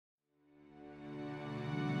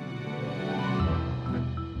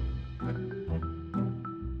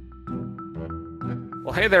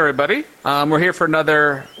Well, hey there, everybody. We're here for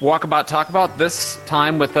another Walkabout Talkabout, this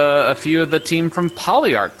time with a few of the team from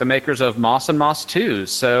Polyarc, the makers of Moss and Moss 2.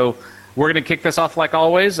 So we're going to kick this off like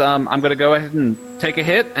always. I'm going to go ahead and take a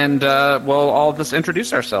hit, and we'll all just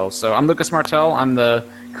introduce ourselves. So I'm Lucas Martell. I'm the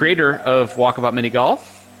creator of Walkabout Mini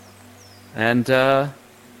Golf. And, yeah,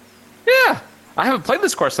 I haven't played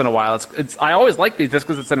this course in a while. I always like these just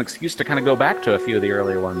because it's an excuse to kind of go back to a few of the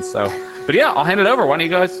earlier ones. So, but yeah, I'll hand it over. Why don't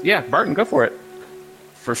you guys, Barton, go for it.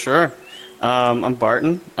 For sure. I'm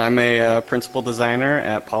Barton. I'm a principal designer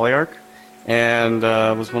at Polyarc, and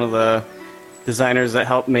was one of the designers that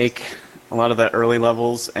helped make a lot of the early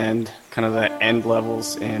levels and kind of the end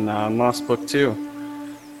levels in Moss Book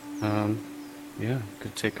 2.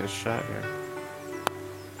 Could take a shot here.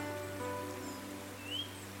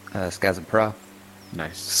 Skazza Pro.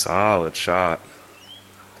 Nice. Solid shot.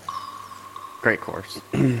 Great course.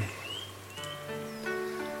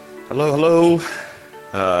 Hello.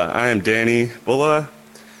 I am Danny Bulla.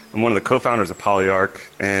 I'm one of the co-founders of Polyarc.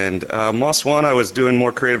 And Moss 1, I was doing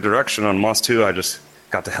more creative direction. On Moss 2, I just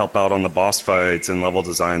got to help out on the boss fights and level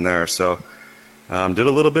design there. So did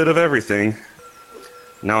a little bit of everything.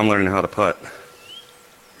 Now I'm learning how to putt.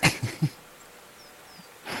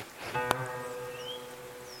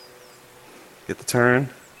 Get the turn.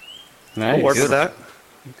 Nice. We'll work with that.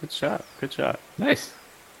 Good shot. Nice.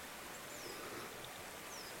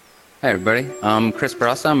 Hi, everybody. I'm Chris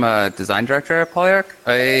Barassa. I'm a design director at Polyarc.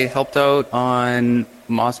 I helped out on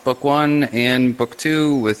Moss Book 1 and Book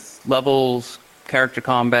 2 with levels, character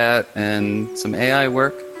combat, and some AI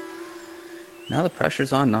work. Now the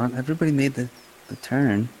pressure's on. Not everybody made the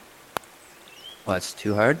turn. Well, that's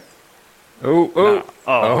too hard. Oh.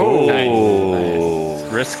 Oh.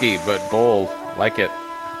 Nice. Risky, but bold. Like it.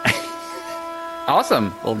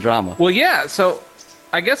 Awesome. Little drama. Well, yeah, so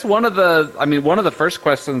I guess one of the first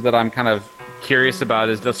questions that I'm kind of curious about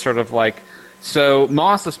is just sort of like, so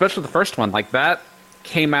Moss, especially the first one, like that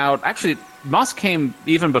came out, actually, Moss came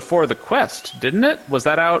even before the Quest, didn't it? Was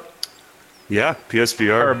that out? Yeah,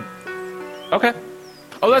 PSVR. Okay.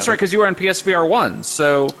 Oh, that's right, because you were on PSVR 1,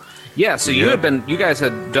 so, yeah, so you guys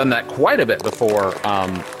had done that quite a bit before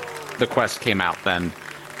the Quest came out then.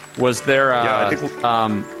 Was there, I think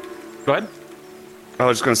go ahead. I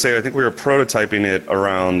was just going to say, I think we were prototyping it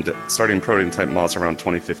starting prototype Moss around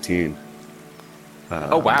 2015.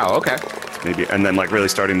 Oh, wow, okay. Maybe, and then like really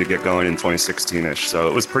starting to get going in 2016-ish. So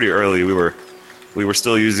it was pretty early. We were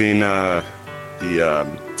still using the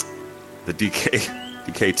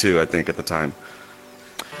DK2, I think, at the time.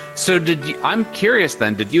 So I'm curious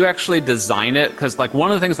then, did you actually design it? Because like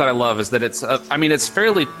one of the things that I love is that it's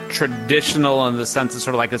fairly traditional in the sense it's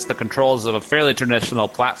sort of like it's the controls of a fairly traditional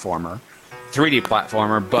platformer. 3D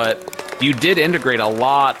platformer, but you did integrate a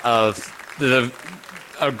lot of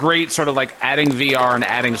a great sort of like adding VR and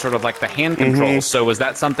adding sort of like the hand controls. Mm-hmm. So was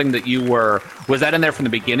that something that was that in there from the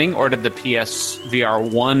beginning, or did the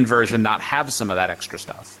PSVR 1 version not have some of that extra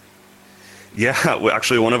stuff? Yeah,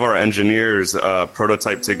 actually one of our engineers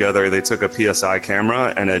prototyped together. They took a PSI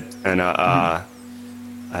camera and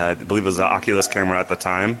I believe it was the Oculus camera at the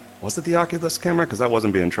time. Was it the Oculus camera? Because that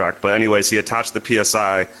wasn't being tracked. But anyways, he attached the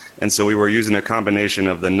PSI, and so we were using a combination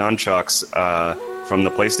of the nunchucks from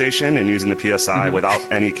the PlayStation and using the PSI without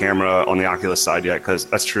any camera on the Oculus side yet, because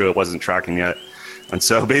that's true, it wasn't tracking yet. And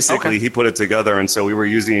so basically he put it together, and so we were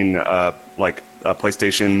using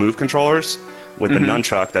PlayStation Move controllers with the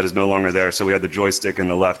nunchuck that is no longer there. So we had the joystick in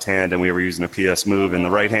the left hand, and we were using a PS Move in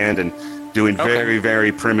the right hand, and doing very,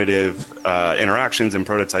 very primitive interactions and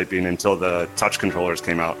prototyping until the touch controllers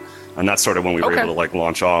came out. And that's sort of when we were able to like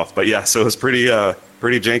launch off. But yeah, so it was pretty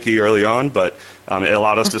janky early on, but it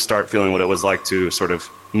allowed us to start feeling what it was like to sort of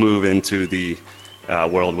move into the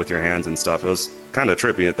world with your hands and stuff. It was kind of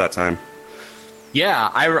trippy at that time. Yeah,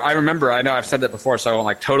 I remember, I know I've said that before, so I won't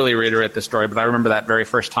like totally reiterate the story, but I remember that very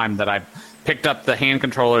first time that I picked up the hand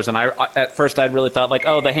controllers, and at first I'd really thought like,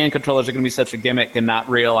 oh, the hand controllers are going to be such a gimmick, and not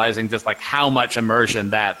realizing just like how much immersion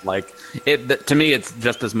that to me it's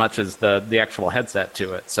just as much as the actual headset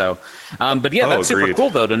to it. So, but yeah, that's super cool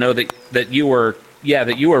though to know that you were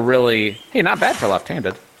really not bad for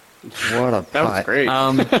left-handed. What a that was great.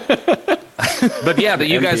 But yeah, that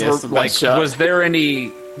you guys were like,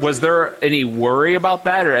 was there any worry about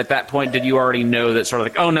that, or at that point did you already know that sort of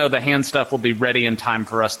like, oh no, the hand stuff will be ready in time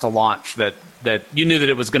for us to launch, that you knew that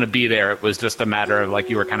it was going to be there, it was just a matter of like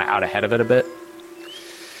you were kind of out ahead of it a bit?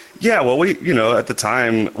 Yeah, well, we, at the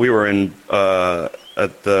time we were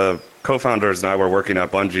at the co-founders and I were working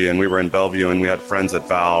at Bungie, and we were in Bellevue, and we had friends at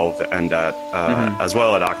Valve and at as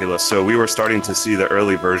well at Oculus. So we were starting to see the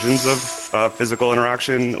early versions of physical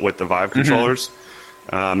interaction with the Vive controllers.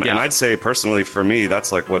 And I'd say personally for me,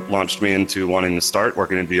 that's like what launched me into wanting to start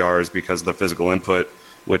working in VR is because of the physical input,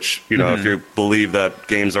 which, you know, if you believe that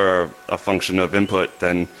games are a function of input,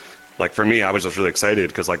 then like for me, I was just really excited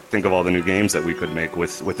because like think of all the new games that we could make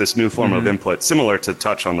with this new form of input, similar to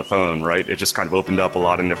touch on the phone, right? It just kind of opened up a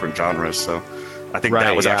lot of different genres. So I think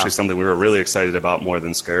that was actually something we were really excited about more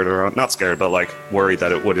than scared, or not scared, but like worried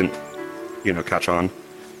that it wouldn't, you know, catch on.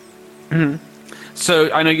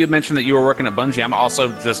 So I know you mentioned that you were working at Bungie. I'm also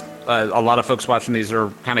just a lot of folks watching these are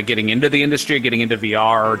kind of getting into the industry, getting into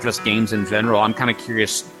VR, or just games in general. I'm kind of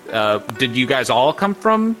curious. Did you guys all come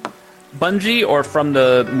from Bungie, or from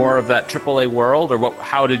the more of that AAA world, or what?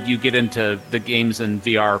 How did you get into the games and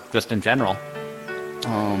VR just in general?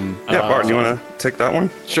 Barton, you want to take that one?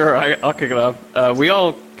 Sure, I'll kick it off. We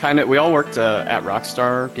all worked at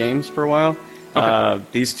Rockstar Games for a while. Okay.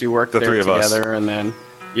 These two worked The there three of us. together, and then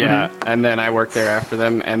and then I worked there after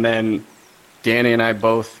them, and then Danny and I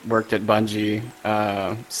both worked at Bungie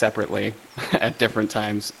separately at different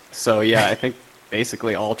times. So yeah, I think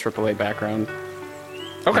basically all AAA background.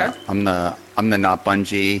 Okay. I'm the not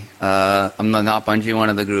Bungie. I'm the not Bungie one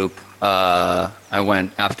of the group. I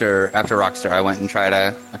went after Rockstar. I went and tried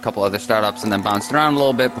a couple other startups and then bounced around a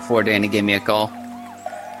little bit before Danny gave me a call.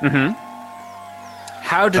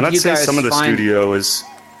 How did And I'd you say guys some of the find... studio is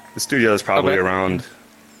probably around.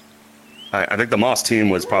 I think the Moss team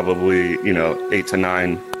was probably 8 to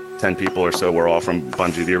 9, 10 people or so. Were all from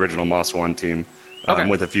Bungie, the original Moss 1 team,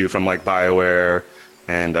 with a few from like BioWare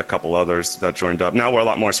and a couple others that joined up. Now we're a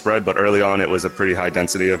lot more spread, but early on it was a pretty high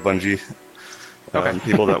density of Bungie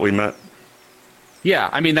people that we met. Yeah,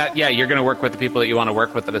 I mean you're going to work with the people that you want to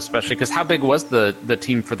work with, it especially because how big was the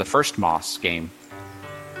team for the first Moss game?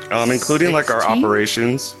 Including like our 16?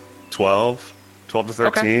 operations, 12 to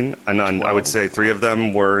 13, and then I would say 3 of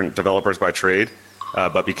them were developers by trade,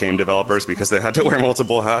 but became developers because they had to wear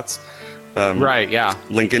multiple hats. Right, yeah.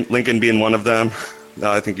 Lincoln being one of them.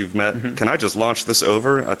 I think you've met. Can I just launch this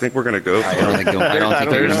over? I think we're gonna go. I don't think you're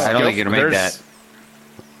gonna make that.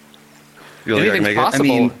 You really Anything's make it? possible. I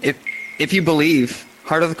mean, if you believe,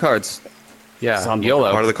 heart of the cards. Yeah,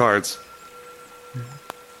 YOLO. Part of the cards.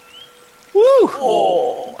 Woo!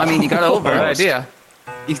 Oh. I mean, you got over. Good idea.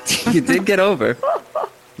 You did get over.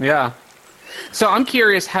 Yeah. So I'm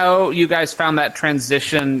curious how you guys found that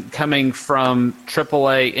transition coming from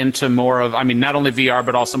AAA into more of, I mean, not only VR,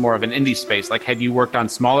 but also more of an indie space. Like, had you worked on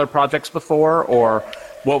smaller projects before, or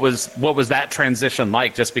what was that transition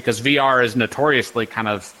like? Just because VR is notoriously kind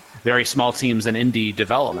of very small teams and indie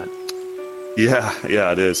development. Yeah,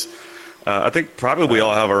 it is. I think probably we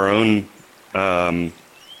all have our own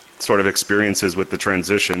sort of experiences with the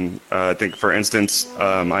transition. I think, for instance,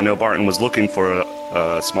 I know Barton was looking for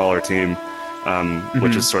a smaller team,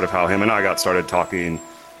 which is sort of how him and I got started talking.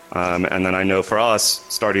 And then I know for us,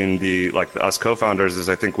 starting us co-founders, is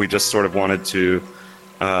I think we just sort of wanted to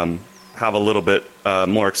have a little bit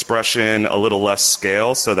more expression, a little less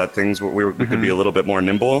scale, so that we could be a little bit more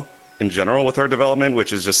nimble in general with our development,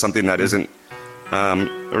 which is just something that isn't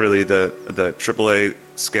really the AAA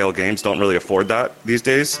scale games don't really afford that these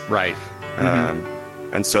days. Right.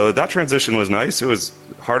 And so that transition was nice. It was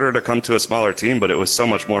harder to come to a smaller team, but it was so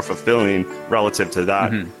much more fulfilling relative to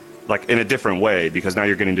that, like in a different way, because now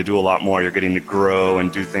you're getting to do a lot more. You're getting to grow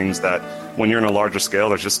and do things that when you're in a larger scale,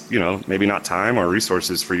 there's just, maybe not time or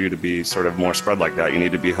resources for you to be sort of more spread like that. You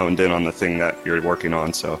need to be honed in on the thing that you're working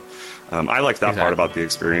on. So I like that part about the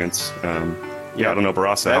experience. I don't know,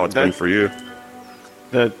 Barasa, how it's been for you.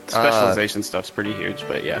 The specialization stuff's pretty huge,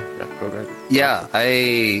 but yeah, go ahead. Yeah,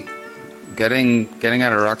 getting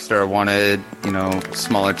out of Rockstar, wanted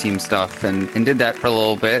smaller team stuff, and did that for a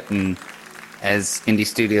little bit, and as indie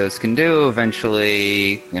studios can do,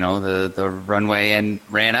 eventually the runway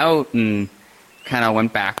ran out, and kind of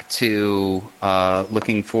went back to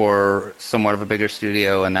looking for somewhat of a bigger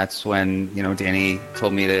studio, and that's when Danny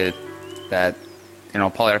told me that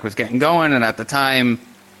Polyarc was getting going, and at the time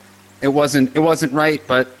it wasn't right,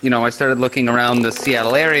 but I started looking around the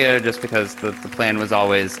Seattle area just because the plan was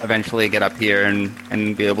always eventually get up here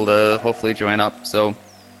and be able to hopefully join up. So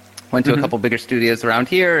went to a couple bigger studios around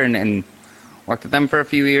here and worked with them for a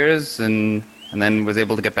few years, and then was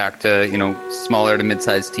able to get back to smaller to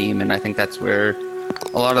mid-sized team, and I think that's where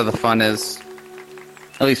a lot of the fun is,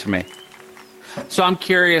 at least for me. So I'm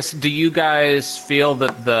curious, do you guys feel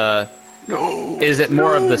that is it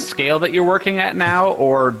more of the scale that you're working at now,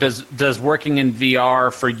 or does working in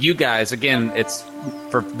VR for you guys, again, it's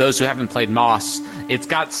for those who haven't played Moss, it's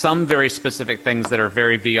got some very specific things that are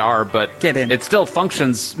very VR, but it still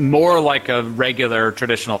functions more like a regular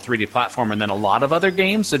traditional 3D platformer than a lot of other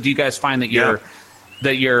games. So do you guys find that you're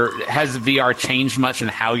has VR changed much in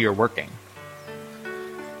how you're working?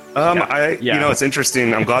 It's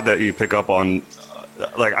interesting. I'm glad that you pick up on.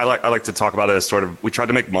 I like to talk about it as sort of, we tried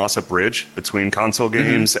to make Moss a bridge between console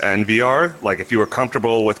games and VR. Like, if you were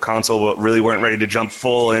comfortable with console but really weren't ready to jump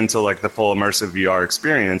full into like the full immersive VR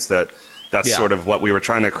experience, that's sort of what we were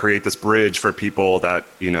trying to create, this bridge for people that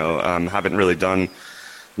haven't really done.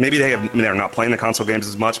 Maybe they're not playing the console games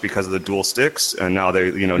as much because of the dual sticks, and now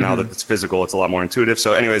now that it's physical, it's a lot more intuitive.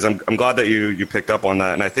 So, anyways, I'm glad that you picked up on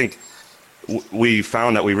that, and I think we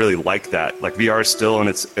found that we really like that. Like, VR is still in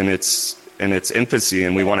its infancy,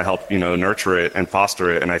 and we want to help nurture it and foster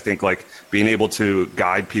it. And I think like being able to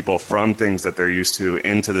guide people from things that they're used to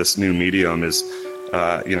into this new medium is,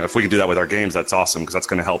 if we can do that with our games, that's awesome, because that's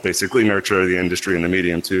going to help basically nurture the industry and the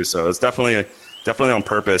medium too. So it's definitely on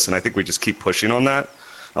purpose, and I think we just keep pushing on that.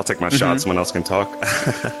 I'll take my shot. Someone else can talk.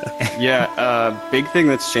 Big thing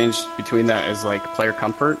that's changed between that is like player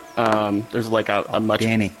comfort. There's like a much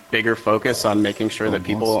bigger focus on making sure that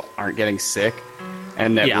people aren't getting sick,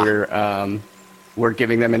 and that we're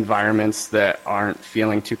giving them environments that aren't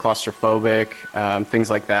feeling too claustrophobic, things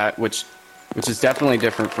like that, which is definitely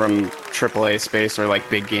different from AAA space or like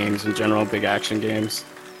big games in general, big action games.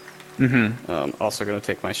 Also going to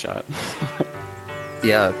take my shot.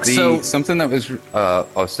 Yeah, something that was on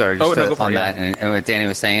that, and what Danny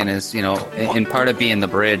was saying is, in part of being the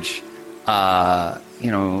bridge,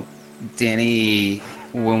 Danny,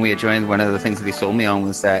 when we had joined, one of the things that he sold me on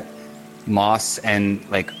was that Moss and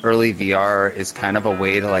like early VR is kind of a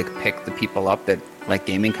way to like pick the people up that like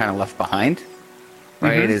gaming kind of left behind,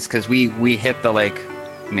 right? Is because we hit the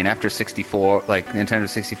after 64, like Nintendo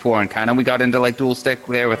 64, and kind of we got into like dual stick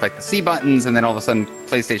there with like the C buttons, and then all of a sudden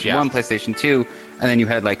PlayStation 1, PlayStation 2, and then you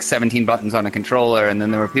had like 17 buttons on a controller, and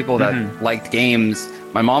then there were people that liked games.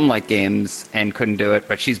 My mom liked games and couldn't do it,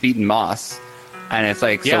 but she's beaten Moss. And it's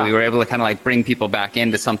like, so we were able to kind of like bring people back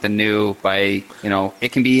into something new by,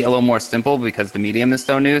 it can be a little more simple because the medium is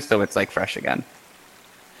so new, so it's like fresh again.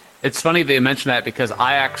 It's funny that you mention that, because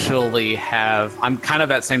I'm kind of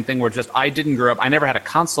that same thing where I didn't grow up. I never had a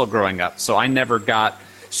console growing up, so I never got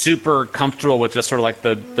super comfortable with just sort of like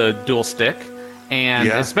the dual stick. And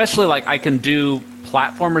especially like I can do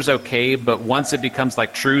platformers okay, but once it becomes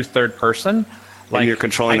like true third person, like and you're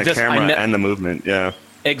controlling the camera and the movement. Yeah.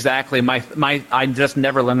 Exactly. I just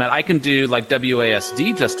never learned that. I can do like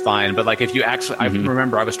WASD just fine, but like if you actually, I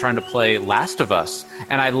remember I was trying to play Last of Us,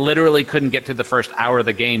 and I literally couldn't get to the first hour of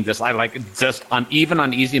the game. Even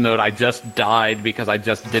on easy mode, I just died because I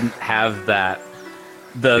just didn't have that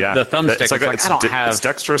the thumbstick. It's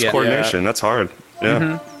dexterous coordination. That's hard.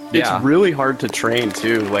 Yeah. It's really hard to train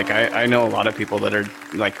too. Like I know a lot of people that are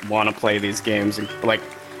like want to play these games, and like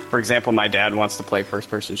for example, my dad wants to play first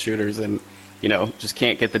person shooters, and just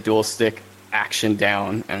can't get the dual stick action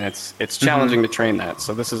down, and it's challenging to train that.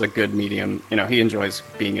 So this is a good medium. He enjoys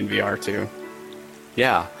being in VR too.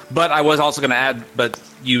 Yeah, but I was also going to add, but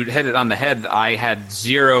you hit it on the head. I had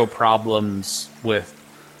zero problems with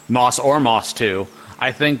Moss or Moss 2.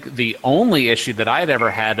 I think the only issue that I'd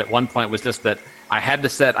ever had at one point was just that I had to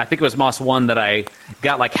set, I think it was Moss 1 that I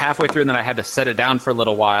got like halfway through, and then I had to set it down for a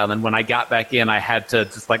little while. And then when I got back in, I had to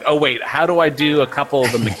just like, oh wait, how do I do a couple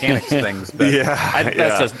of the mechanics things? But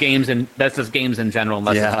that's just games in general,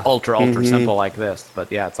 unless it's ultra simple like this.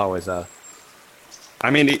 But yeah, it's always like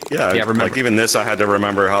even this, I had to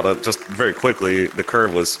remember how to just very quickly, the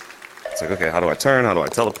curve was, it's like, okay, how do I turn? How do I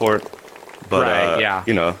teleport? But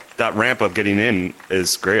that ramp of getting in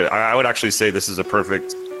is great. I would actually say this is a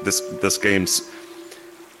perfect, this game's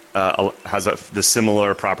has the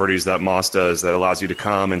similar properties that Moss does, that allows you to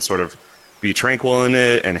come and sort of be tranquil in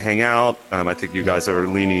it and hang out. I think you guys are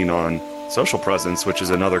leaning on social presence, which is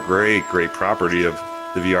another great property of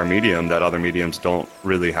the VR medium that other mediums don't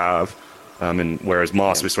really have. And whereas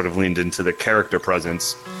Moss, we sort of leaned into the character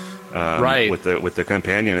presence with the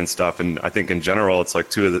companion and stuff. And I think in general, it's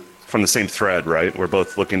like from the same thread, right? We're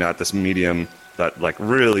both looking at this medium that like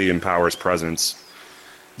really empowers presence.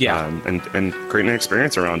 Yeah, and creating an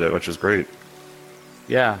experience around it, which is great.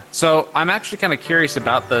 Yeah, so I'm actually kind of curious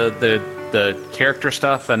about the character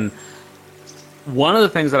stuff, and one of the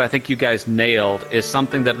things that I think you guys nailed is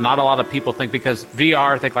something that not a lot of people think, because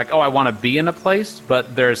VR think like, oh, I want to be in a place,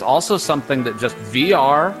 but there's also something that just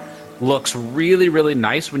VR looks really, really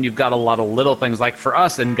nice when you've got a lot of little things. Like for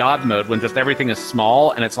us in God mode, when just everything is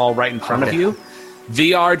small and it's all right in front of you,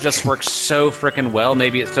 VR just works so freaking well.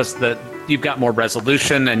 Maybe it's just that you've got more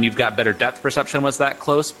resolution and you've got better depth perception was that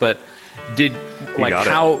close, but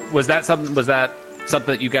was that something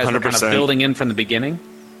that you guys 100%. Were kind of building in from the beginning?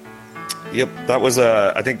 Yep, that was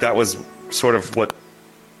I think that was sort of what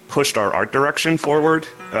pushed our art direction forward,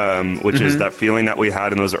 which is that feeling that we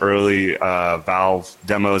had in those early Valve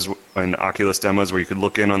demos and Oculus demos where you could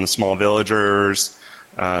look in on the small villagers.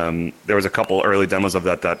 There was a couple early demos of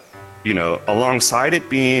that, you know, alongside it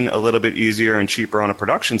being a little bit easier and cheaper on a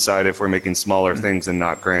production side if we're making smaller things and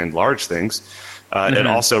not grand, large things, it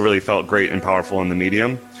also really felt great and powerful in the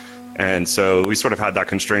medium. And so we sort of had that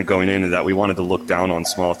constraint going into that we wanted to look down on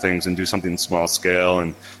small things and do something small scale,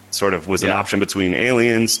 and sort of was an option between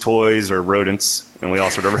aliens, toys, or rodents. And we all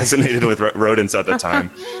sort of resonated with rodents at the time.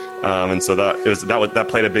 And so that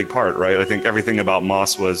played a big part, right? I think everything about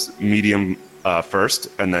Moss was medium first,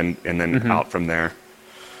 and then out from there.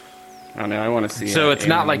 Oh no, I want to see. So it's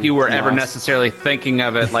not like you were ever necessarily thinking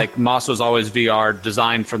of it like Moss was always VR,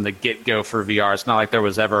 designed from the get-go for VR. It's not like there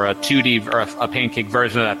was ever a 2D or a pancake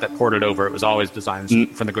version of that ported over. It was always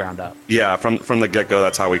designed from the ground up. Yeah, from the get-go,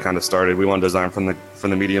 that's how we kind of started. We wanted to design from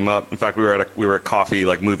the medium up. In fact, we were at coffee,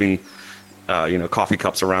 like moving, coffee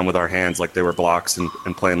cups around with our hands like they were blocks, and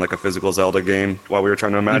playing like a physical Zelda game while we were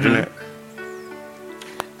trying to imagine it.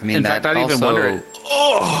 I mean, in fact, I'd even wonder.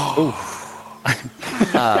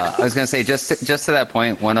 I was going to say, just to that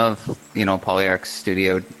point, one of Polyarc's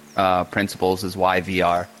studio principles is why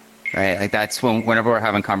VR, right? Like that's whenever we're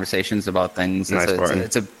having conversations about things,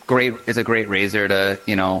 it's a great razor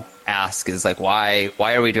to ask, is like why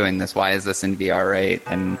are we doing this? Why is this in VR, right?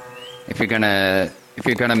 And if you're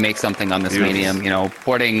gonna make something on this medium,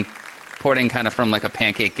 porting kind of from like a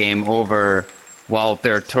pancake game over, while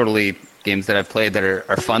there are totally games that I've played that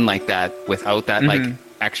are fun like that without that like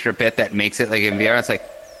extra bit that makes it like in VR. It's like,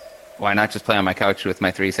 why not just play on my couch with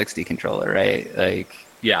my 360 controller, right? Like,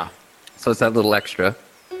 yeah. So it's that little extra.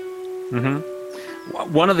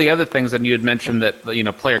 One of the other things that you had mentioned that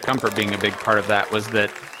player comfort being a big part of that was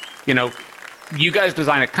that you guys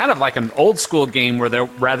designed it kind of like an old school game where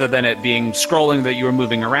rather than it being scrolling that you were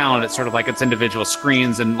moving around, it's sort of like it's individual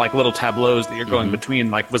screens and like little tableaus that you're going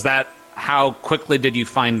between. Like, was that, how quickly did you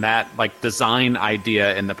find that like design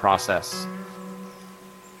idea in the process?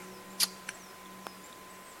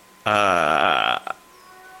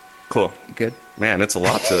 Cool. Good. Man, it's a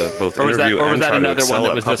lot to both or was interview that, or was and that try to another excel one that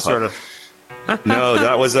at was just Pup-Pup. sort of? No,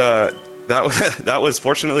 that was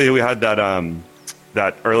fortunately we had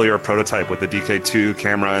that earlier prototype with the DK2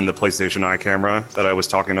 camera and the PlayStation Eye camera that I was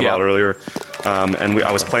talking about earlier, and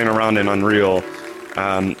I was playing around in Unreal,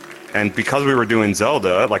 and because we were doing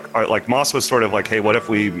Zelda, like Moss was sort of like, hey, what if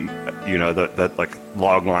we, that like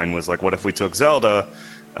log line was like, what if we took Zelda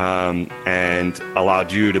and allowed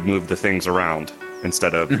you to move the things around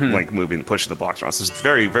instead of like pushing the blocks around. So it's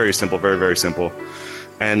very, very simple, very, very simple.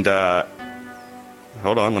 And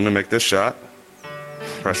hold on, let me make this shot.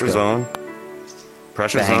 Pressure's on.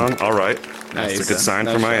 Pressure's on. All right. Nice. That's a good sign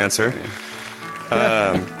for my answer.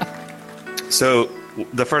 So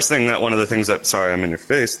the first thing one of the things that, sorry, I'm in your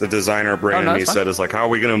face, the designer brain in me said is like, how are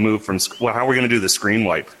we going to move how are we going to do the screen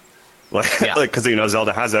wipe? Because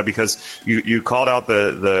Zelda has that, because you called out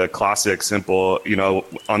the classic simple,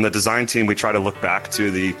 on the design team we try to look back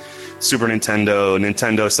to the Super Nintendo,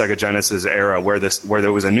 Sega Genesis era where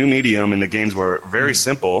there was a new medium and the games were very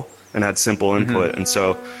simple and had simple input, and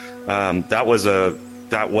so that was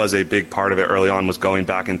a big part of it early on, was going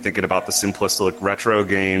back and thinking about the simplistic retro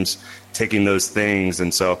games, taking those things.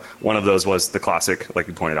 And so one of those was the classic, like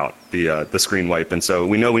you pointed out, the screen wipe. And so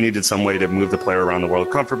we know we needed some way to move the player around the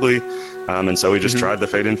world comfortably. And so we just tried the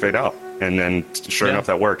fade in, fade out. And then sure enough,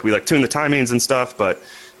 that worked. We tuned the timings and stuff, but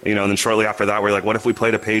and then shortly after that, we're like, what if we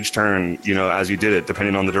played a page turn, as you did it,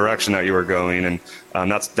 depending on the direction that you were going. And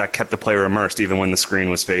that kept the player immersed even when the screen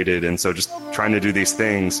was faded. And so just trying to do these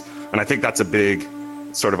things. And I think that's a big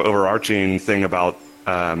sort of overarching thing about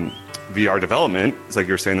VR development. It's like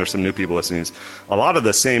you were saying, there's some new people listening. A lot of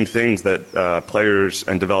the same things that players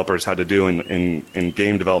and developers had to do in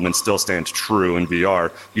game development still stands true in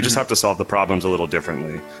VR. You just have to solve the problems a little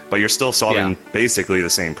differently, but you're still solving basically the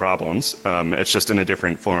same problems. It's just in a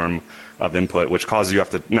different form of input, which causes you have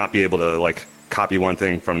to not be able to like copy one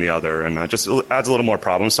thing from the other, and just adds a little more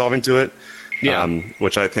problem solving to it.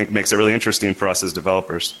 Which I think makes it really interesting for us as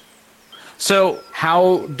developers. So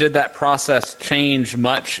how did that process change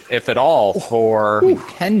much, if at all, for... You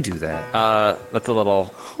can do that. That's a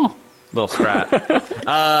little scrat.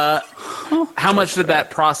 How much did that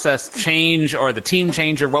process change, or the team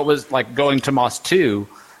change, or what was like going to Moss 2?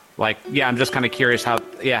 Like, I'm just kind of curious how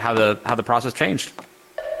the process changed.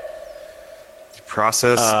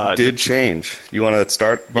 Process did change. You want to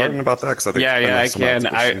start, Barton, about that? 'Cause I think I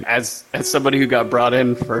can. As somebody who got brought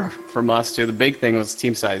in for Moss 2, the big thing was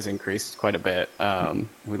team size increased quite a bit.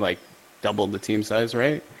 We doubled the team size,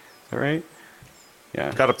 right? Is that right?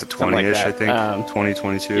 Yeah. Got up to Something like 20-ish, that. I think. 20,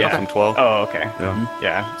 22 Yeah. from 12. Oh, okay. Yeah.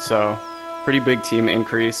 Yeah. So pretty big team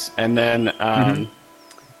increase. And then,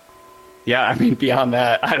 yeah, I mean, beyond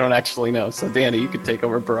that, I don't actually know. So Danny, you could take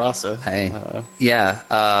over Barasa. Hey. Yeah.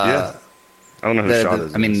 I don't know who shot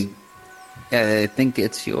is. I mean, I think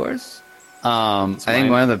it's yours. I think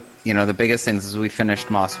mine. one of the biggest things is we finished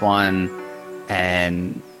Moss 1,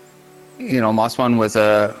 and Moss 1 was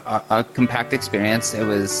a compact experience. It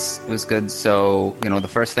was good. So the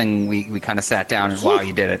first thing we kind of sat down and, wow,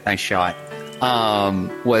 you did it, nice shot.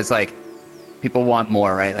 Was like, people want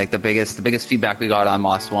more, right? Like the biggest feedback we got on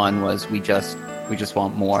Moss 1 was we just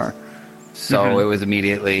want more. So it was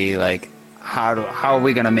immediately like, how are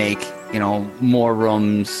we gonna make more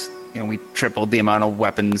rooms? We tripled the amount of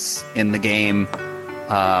weapons in the game.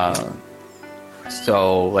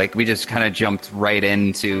 So like we just kind of jumped right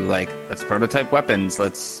into like, let's prototype weapons.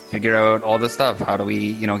 Let's figure out all the stuff. How do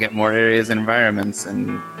we get more areas and environments?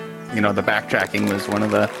 And the backtracking was one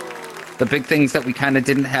of the big things that we kind of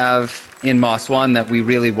didn't have in Moss 1 that we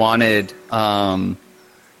really wanted to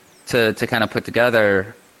kind of put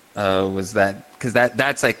together. Was that, because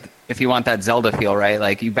that's like, if you want that Zelda feel, right?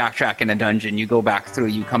 Like you backtrack in a dungeon, you go back through,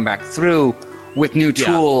 you come back through with new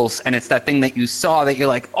tools, and it's that thing that you saw that you're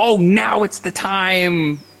like, oh, now it's the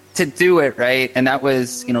time to do it, right? And that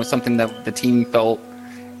was something that the team felt,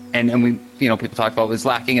 and we people talked about was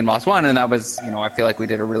lacking in Moss 1, and that was I feel like we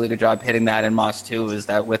did a really good job hitting that in Moss 2. Is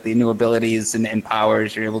that with the new abilities and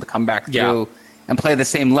powers, you're able to come back through and play the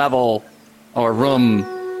same level or room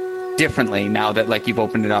differently now that like you've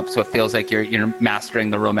opened it up, so it feels like you're mastering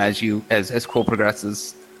the room as cool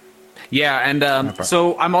progresses. Yeah, and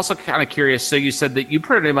so I'm also kind of curious. So you said that you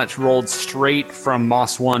pretty much rolled straight from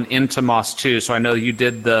Moss 1 into Moss 2. So I know you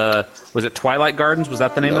did was it Twilight Gardens? Was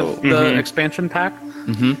that the name of the expansion pack?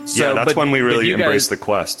 Mm-hmm. So, yeah, that's when we really embraced guys... the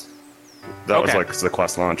quest. That was like the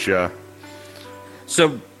quest launch, yeah.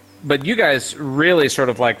 So, but you guys really sort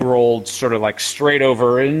of like rolled sort of like straight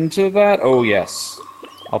over into that? Oh, yes.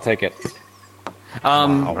 I'll take it.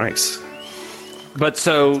 Wow, nice. But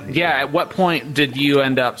so, yeah, at what point did you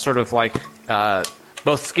end up sort of like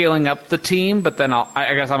both scaling up the team, but then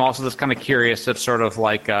I guess I'm also just kind of curious if sort of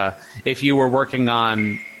like if you were working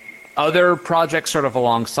on other projects sort of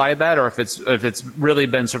alongside that, or if it's really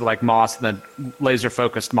been sort of like Moss and then laser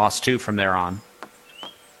focused Moss 2 from there on.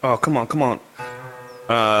 Oh, come on.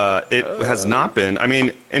 It has not been. I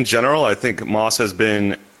mean, in general, I think Moss has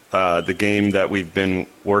been the game that we've been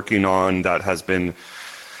working on that has been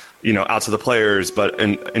out to the players, but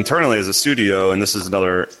internally as a studio, and this is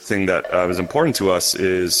another thing that was important to us,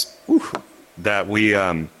 is that we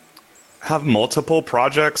have multiple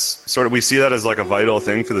projects. Sort of, we see that as like a vital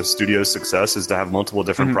thing for the studio's success, is to have multiple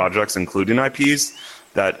different projects, including IPs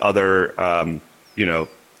that other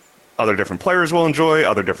different players will enjoy,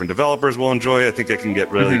 other different developers will enjoy. I think it can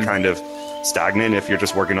get really kind of stagnant if you're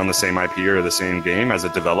just working on the same IP or the same game as a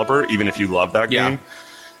developer, even if you love that game.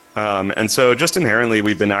 And so just inherently,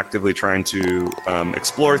 we've been actively trying to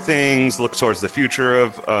explore things, look towards the future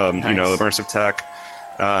of, immersive tech.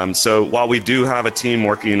 So while we do have a team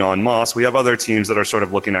working on Moss, we have other teams that are sort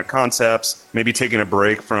of looking at concepts, maybe taking a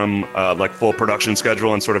break from like full production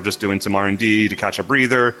schedule and sort of just doing some R&D to catch a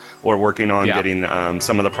breather, or working on getting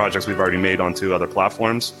some of the projects we've already made onto other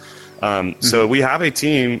platforms. So we have a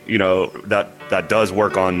team, that does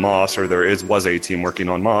work on Moss, or was a team working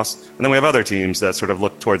on Moss. And then we have other teams that sort of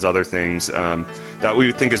look towards other things that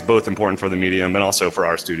we think is both important for the medium and also for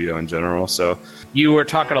our studio in general. So you were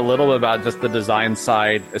talking a little bit about just the design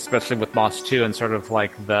side, especially with Moss 2, and sort of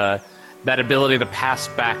like that ability to pass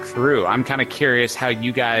back through. I'm kind of curious how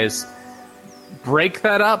you guys break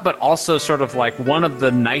that up, but also sort of like one of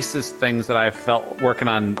the nicest things that I've felt working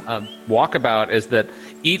on Walkabout is that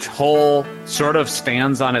each hole sort of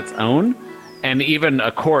stands on its own. And even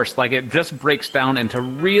a course, like it just breaks down into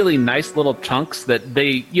really nice little chunks that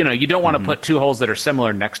you don't want to put two holes that are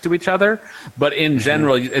similar next to each other. But in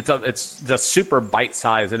general, it's just super bite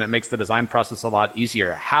size, and it makes the design process a lot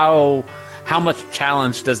easier. How much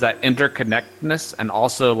challenge does that interconnectedness and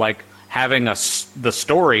also like having the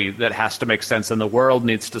story that has to make sense and the world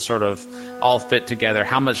needs to sort of all fit together?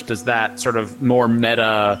 How much does that sort of more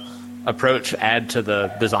meta approach add to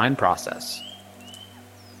the design process?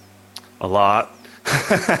 a lot.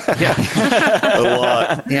 A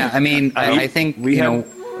lot. Yeah, I mean, I think we Go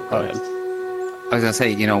ahead. I was gonna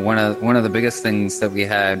say, one of the biggest things that we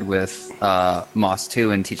had with Moss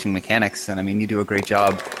 2 and teaching mechanics, and I mean, you do a great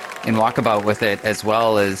job in Walkabout with it, as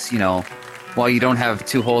well as while you don't have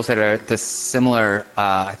two holes that are the similar,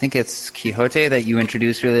 I think it's Quixote that you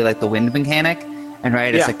introduced really like the wind mechanic, and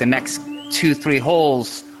it's like the next 2-3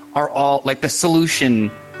 holes are all like the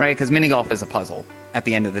solution, right? Because mini golf is a puzzle at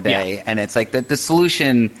the end of the day, and it's like the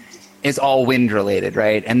solution is all wind related,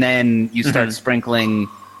 right? And then you start sprinkling.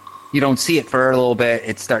 You don't see it for a little bit.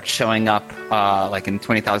 It starts showing up like in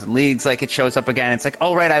 20,000 Leagues. Like it shows up again. It's like,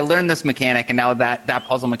 oh, right, I learned this mechanic, and now that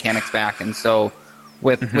puzzle mechanic's back. And so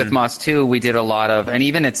with Moss 2, we did a lot of, and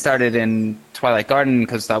even it started in Twilight Garden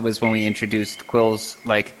because that was when we introduced Quill's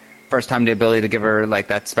like first time the ability to give her like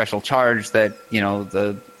that special charge that, you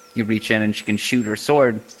know, you reach in and she can shoot her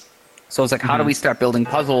sword. So it's like, how do we start building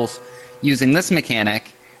puzzles using this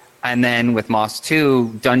mechanic? And then with Moss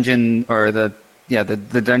 2, the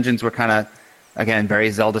dungeons were kind of, again, very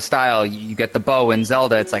Zelda style. You get the bow in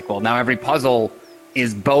Zelda. It's like, well, now every puzzle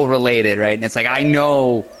is bow related, right? And it's like, I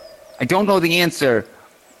don't know the answer,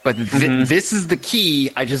 but this is the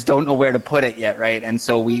key. I just don't know where to put it yet, right? And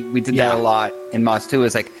so we did that a lot in Moss 2.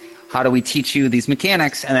 It's like, how do we teach you these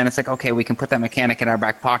mechanics? And then it's like, okay, we can put that mechanic in our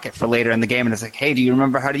back pocket for later in the game. And it's like, hey, do you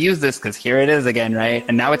remember how to use this? Because here it is again, right?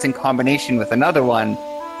 And now it's in combination with another one.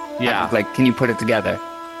 Yeah. Like, can you put it together?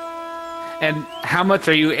 And how much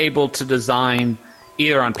are you able to design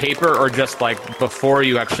either on paper or just like before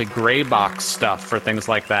you actually gray box stuff for things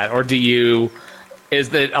like that? Or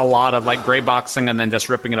is it a lot of like gray boxing and then just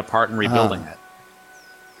ripping it apart and rebuilding it?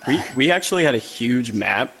 We actually had a huge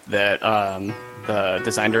map that the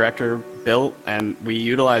design director built, and we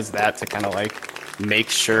utilized that to kind of like make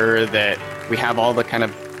sure that we have all the kind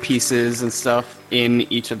of pieces and stuff in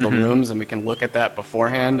each of the rooms, and we can look at that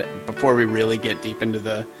beforehand before we really get deep into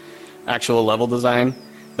the actual level design.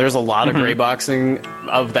 There's a lot of gray boxing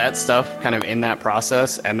of that stuff kind of in that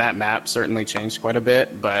process, and that map certainly changed quite a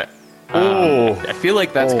bit, but I feel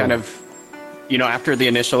like that's kind of, you know, after the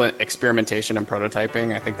initial experimentation and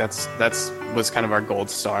prototyping, I think that's was kind of our gold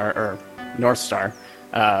star or North Star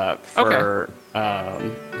for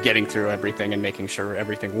getting through everything and making sure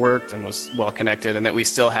everything worked and was well connected, and that we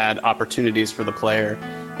still had opportunities for the player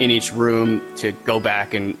in each room to go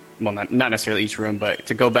back and, well, not necessarily each room, but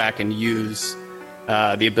to go back and use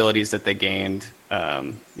the abilities that they gained,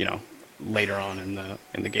 you know, later on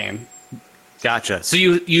in the game. Gotcha. So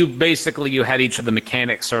you basically had each of the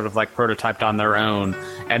mechanics sort of like prototyped on their own,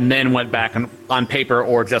 and then went back on paper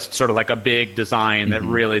or just sort of like a big design that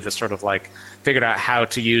really just sort of like figured out how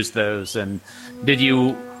to use those. And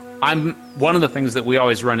one of the things that we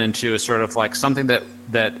always run into is sort of like something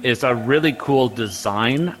that is a really cool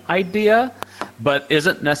design idea, but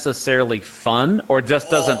isn't necessarily fun or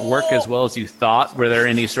just doesn't work as well as you thought. Were there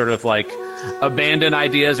any sort of like abandoned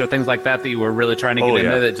ideas or things like that you were really trying to get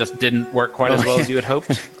into that just didn't work quite as well as you had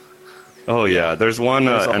hoped? Oh yeah, there's one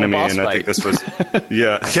enemy, and I think this was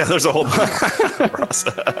there's a whole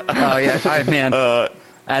process. Oh yeah, man.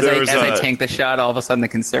 As I tank the shot, all of a sudden the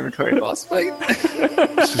conservatory boss fight.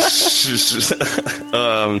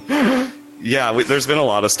 There's been a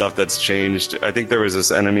lot of stuff that's changed. I think there was this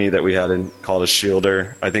enemy that we had called a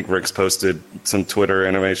shielder. I think Rick's posted some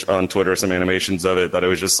on Twitter some animations of it that it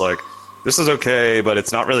was just like, this is okay, but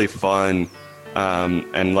it's not really fun.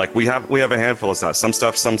 And like we have a handful of stuff. Some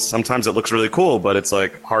stuff, sometimes it looks really cool, but it's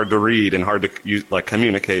like hard to read and hard to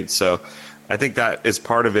communicate. So I think that is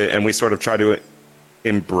part of it, and we sort of try to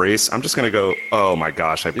embrace. I'm just gonna go. Oh my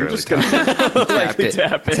gosh, I barely tapped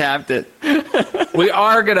it. We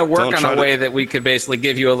are gonna work on a way that we could basically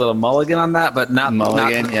give you a little mulligan on that, but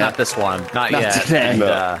not this one, not yet.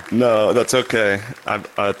 Today. No, that's okay.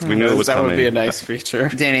 We knew it was coming. That would be a nice feature.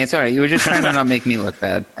 Danny, it's all right. You were just trying to not make me look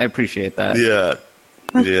bad. I appreciate that. Yeah.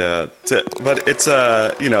 But it's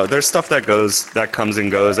there's stuff that comes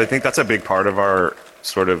and goes. I think that's a big part of our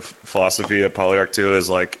sort of philosophy at Polyarc 2 is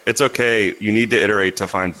like, it's okay, you need to iterate to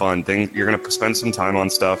find fun. You're going to spend some time on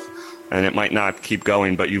stuff, and it might not keep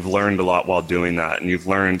going, but you've learned a lot while doing that, and you've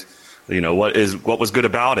learned, what was good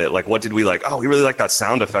about it. Like, what did we like? Oh, we really like that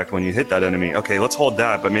sound effect when you hit that enemy. Okay, let's hold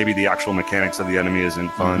that, but maybe the actual mechanics of the enemy isn't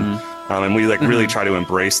fun. And we really try to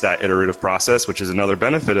embrace that iterative process, which is another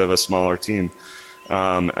benefit of a smaller team.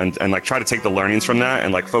 And try to take the learnings from that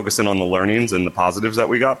and focus in on the learnings and the positives that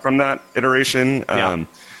we got from that iteration. And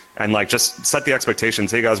just set the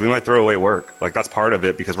expectations. Hey guys, we might throw away work. That's part of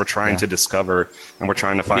it because we're trying to discover and we're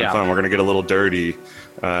trying to find fun. We're going to get a little dirty.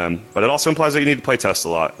 But it also implies that you need to play test a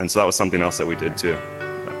lot. And so that was something else that we did too.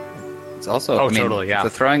 It's also, the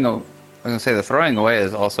throwing away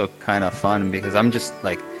is also kind of fun because I'm just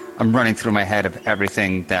I'm running through my head of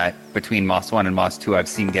everything that between Moss 1 and Moss 2 I've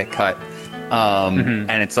seen get cut.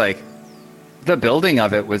 And it's the building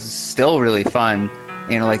of it was still really fun.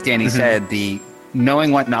 Like Danny said, the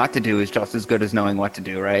knowing what not to do is just as good as knowing what to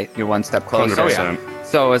do, right? You're one step closer. 100%.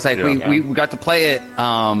 So it's like we got to play it.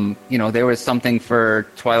 There was something for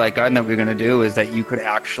Twilight Garden that we were going to do is that you could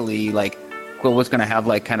actually, like, Quill was going to have,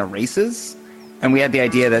 like, kind of races. And we had the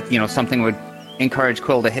idea that, something would encourage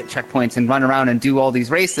Quill to hit checkpoints and run around and do all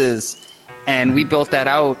these races. And we built that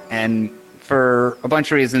out. And for a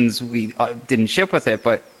bunch of reasons, we didn't ship with it.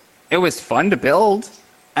 But it was fun to build.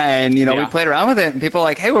 And, we played around with it. And people were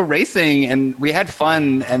like, hey, we're racing. And we had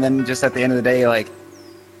fun. And then just at the end of the day, like,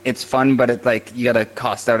 it's fun, but it's like you got to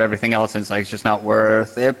cost out everything else. And it's like, it's just not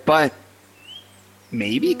worth it. But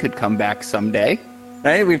maybe it could come back someday.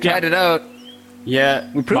 Right? We've tried it out.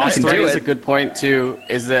 Yeah, we pretty much can do is it. a good point too.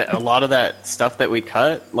 Is that a lot of that stuff that we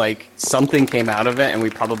cut, like something came out of it, and we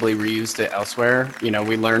probably reused it elsewhere. We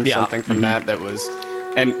learned something from that was,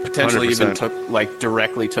 and potentially 100%. even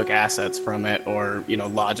directly took assets from it, or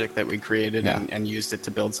logic that we created and used it to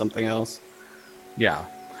build something else. Yeah.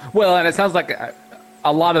 Well, and it sounds like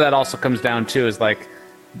a lot of that also comes down to is like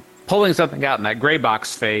pulling something out in that gray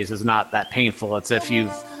box phase is not that painful. It's if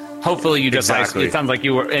you've hopefully you just Exactly. it sounds like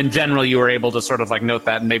you were in general you were able to sort of like note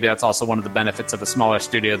that, and maybe that's also one of the benefits of a smaller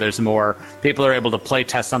studio. There's more people are able to play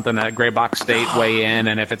test something at gray box state way in,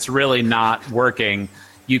 and if it's really not working,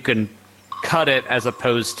 you can cut it as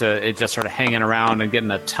opposed to it just sort of hanging around and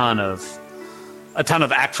getting a ton of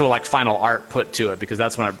actual like final art put to it, because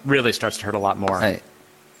that's when it really starts to hurt a lot more. Right.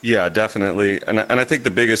 Yeah, definitely. And I think the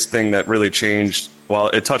biggest thing that really changed, while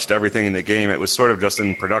it touched everything in the game, it was sort of just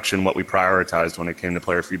in production what we prioritized when it came to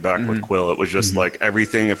player feedback with Quill. It was just like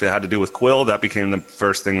everything, if it had to do with Quill, that became the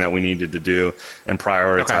first thing that we needed to do and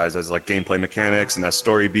prioritize as like gameplay mechanics and as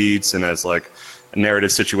story beats and as like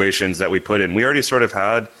narrative situations that we put in. We already sort of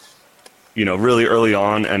had, really early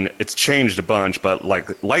on, and it's changed a bunch, but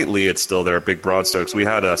like lightly, it's still there, big broad strokes. We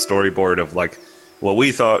had a storyboard of like what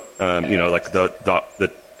we thought, like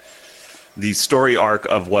the story arc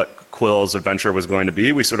of what Quill's adventure was going to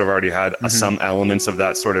be. We sort of already had some elements of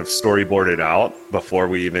that sort of storyboarded out before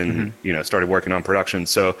we even, started working on production.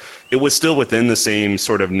 So it was still within the same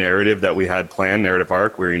sort of narrative that we had planned, narrative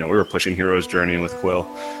arc, where, we were pushing hero's journey with Quill.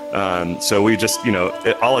 So we just,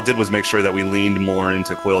 all it did was make sure that we leaned more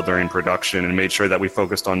into Quill during production and made sure that we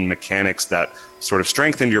focused on mechanics that sort of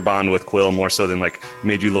strengthened your bond with Quill more so than like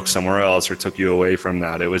made you look somewhere else or took you away from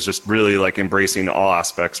that. It was just really like embracing all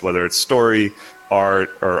aspects, whether it's story, art,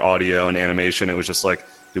 or audio and animation. It was just like,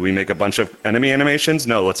 do we make a bunch of enemy animations?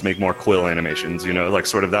 No, let's make more Quill animations. Like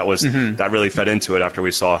sort of that was that really fed into it after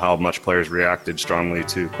we saw how much players reacted strongly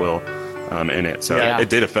to Quill in it. So it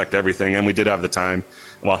did affect everything, and we did have the time.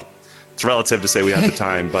 Well, it's relative to say we had the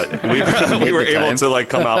time, but we were able to like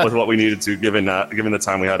come out with what we needed to, given the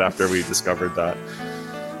time we had after we discovered that.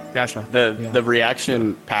 Gotcha. The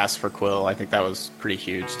reaction pass for Quill, I think that was pretty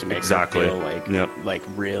huge to make it feel like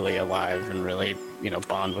really alive and really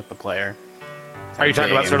bond with the player. Are you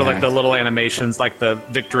talking about sort of like the little animations, like the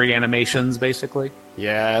victory animations, basically?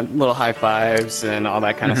 Yeah, little high fives and all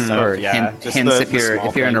that kind of stuff. Or Yeah, hints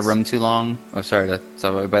if you're in a room too long. Oh, sorry,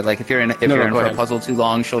 but like if you're in for a puzzle too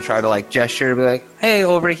long, she'll try to like gesture, be like, "Hey,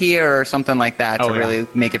 over here," or something like that to really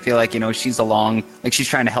make it feel like she's along, like she's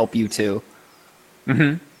trying to help you too.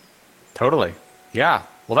 Totally. Yeah.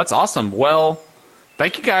 Well, that's awesome. Well,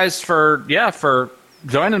 thank you guys for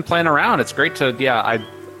joining and playing around. It's great to I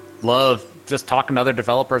love just talking to other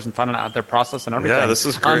developers and finding out their process and everything. Yeah, this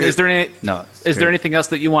is great. Is there anything else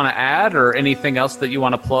that you want to add, or anything else that you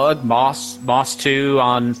want to plug? Moss 2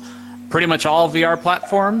 on pretty much all VR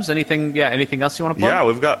platforms. Anything else you want to plug? Yeah,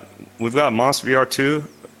 we've got Moss VR 2.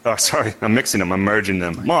 Oh, sorry, I'm mixing them. I'm merging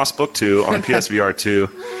them. Moss Book 2 on PSVR 2.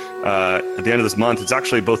 At the end of this month, it's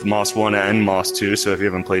actually both Moss 1 and Moss 2. So if you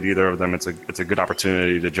haven't played either of them, it's a good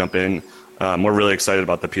opportunity to jump in. We're really excited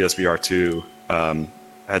about the PSVR 2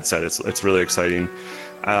 headset. It's really exciting.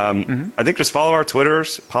 I think just follow our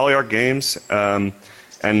Twitters, Polyarc Games.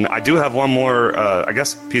 And I do have one more,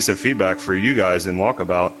 piece of feedback for you guys in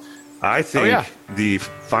Walkabout. I think the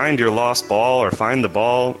find your lost ball or find the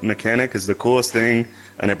ball mechanic is the coolest thing,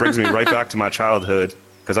 and it brings me right back to my childhood,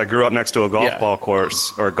 because I grew up next to a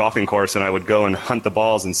golfing course, and I would go and hunt the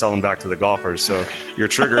balls and sell them back to the golfers. So you're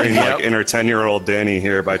triggering like inner 10-year-old Danny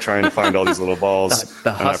here by trying to find all these little balls.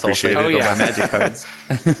 The hustle. I appreciate it. Magic cards.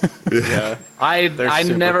 I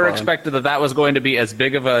never expected that was going to be as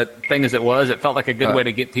big of a thing as it was. It felt like a good way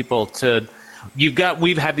to get people to.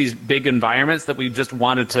 We've had these big environments that we just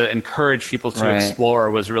wanted to encourage people to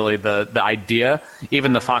explore, was really the idea.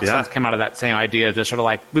 Even the Fox Hunt came out of that same idea, just sort of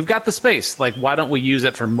like, we've got the space, like why don't we use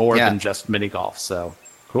it for more than just mini golf? So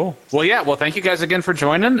cool. Well, thank you guys again for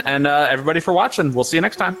joining, and everybody for watching. We'll see you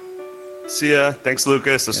next time. See ya. Thanks,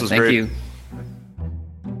 Lucas. This was great. Thank you.